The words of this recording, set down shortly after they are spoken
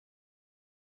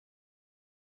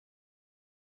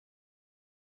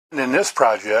And in this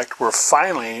project, we're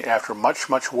finally, after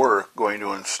much work, going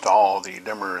to install the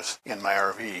dimmers in my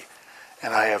RV.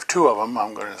 And I have two of them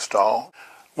I'm going to install.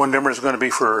 One dimmer is going to be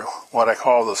for what I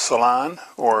call the salon,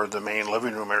 or the main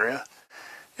living room area.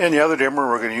 And the other dimmer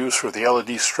we're going to use for the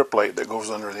LED strip light that goes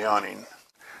under the awning.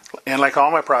 And like all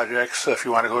my projects, if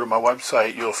you want to go to my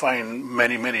website, you'll find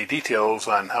many details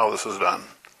on how this is done.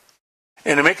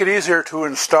 And to make it easier to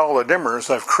install the dimmers,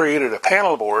 I've created a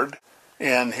panel board.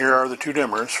 And here are the two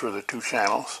dimmers for the two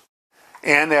channels.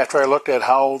 And after I looked at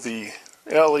how the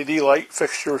LED light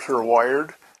fixtures are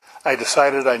wired, I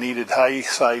decided I needed high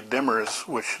side dimmers,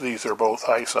 which these are both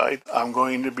high side. I'm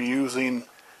going to be using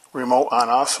remote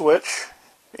on-off switch.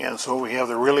 And so we have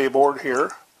the relay board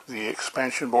here, the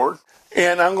expansion board.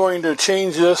 And I'm going to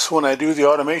change this when I do the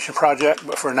automation project,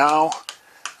 but for now,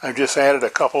 I've just added a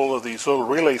couple of these little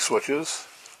relay switches.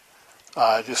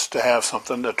 Just to have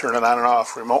something to turn it on and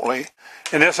off remotely.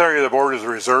 And this area of the board is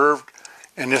reserved,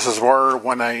 and this is where,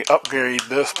 when I upgrade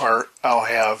this part, I'll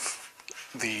have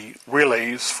the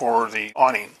relays for the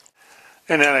awning.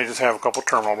 And then I just have a couple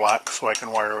terminal blocks so I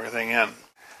can wire everything in.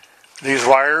 These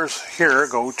wires here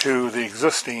go to the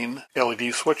existing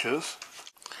LED switches.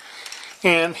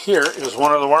 And here is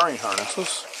one of the wiring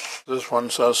harnesses. This one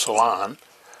says Salon.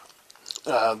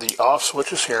 The off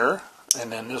switch is here, and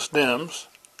then this dims.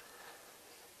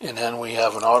 And then we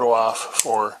have an auto off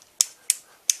for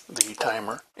the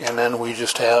timer. And then we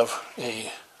just have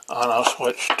a on-off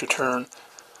switch to turn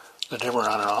the dimmer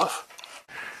on and off.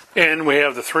 And we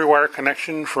have the 3-wire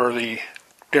connection for the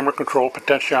dimmer control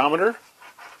potentiometer.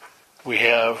 We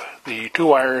have the 2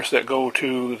 wires that go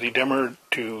to the dimmer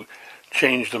to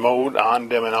change the mode on,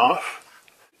 dim, and off.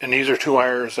 And these are 2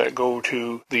 wires that go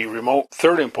to the remote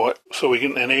third input so we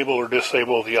can enable or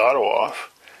disable the auto off.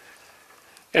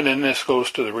 And then this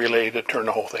goes to the relay to turn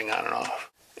the whole thing on and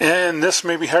off. And this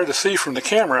may be hard to see from the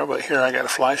camera, but here I got a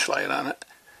flashlight on it.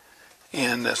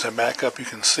 And as I back up, you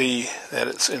can see that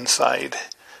it's inside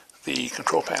the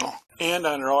control panel. And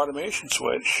on our automation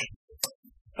switch,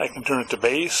 I can turn it to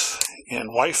base and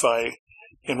Wi-Fi.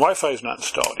 And Wi-Fi is not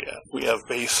installed yet. We have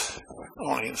base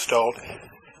only installed.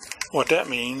 What that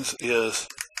means is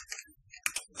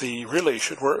the relay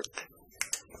should work.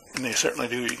 And they certainly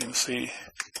do. You can see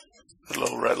the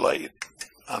little red light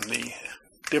on the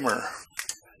dimmer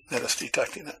that is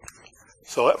detecting it.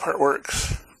 So that part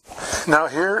works. Now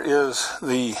here is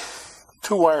the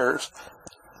 2 wires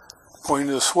going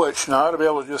to the switch. Now I ought to be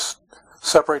able to just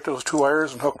separate those 2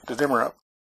 wires and hook the dimmer up.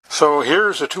 So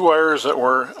here's the 2 wires that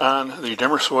were on the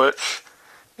dimmer switch,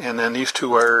 and then these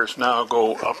 2 wires now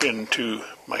go up into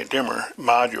my dimmer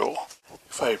module.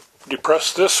 If I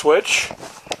depress this switch,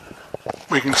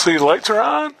 we can see the lights are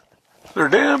on, they're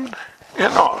dimmed,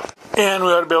 and off. And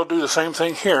we ought to be able to do the same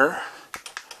thing here.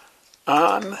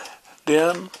 On,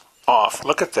 dim, off.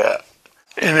 Look at that.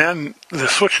 And then the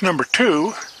switch number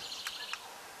 2,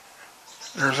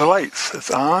 there's the lights. It's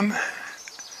on,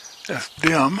 it's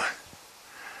dim.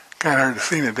 Kind of hard to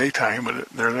see in the daytime, but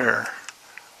they're there.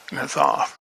 And it's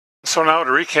off. So now to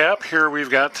recap, here we've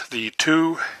got the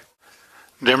 2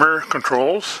 dimmer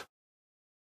controls.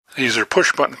 These are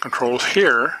push button controls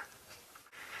here.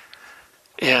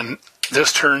 And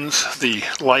this turns the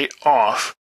light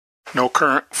off. No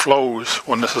current flows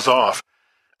when this is off.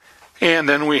 And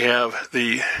then we have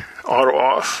the auto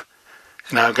off.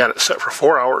 And I've got it set for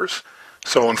 4 hours.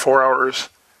 So in 4 hours,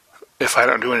 if I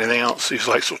don't do anything else, these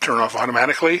lights will turn off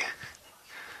automatically.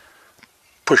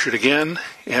 Push it again,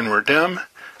 and we're dim.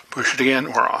 Push it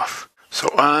again, we're off. So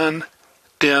on,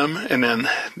 dim, and then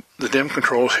the dim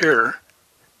controls here.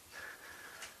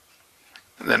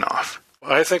 And then off.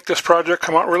 I think this project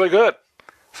came out really good.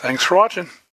 Thanks for watching.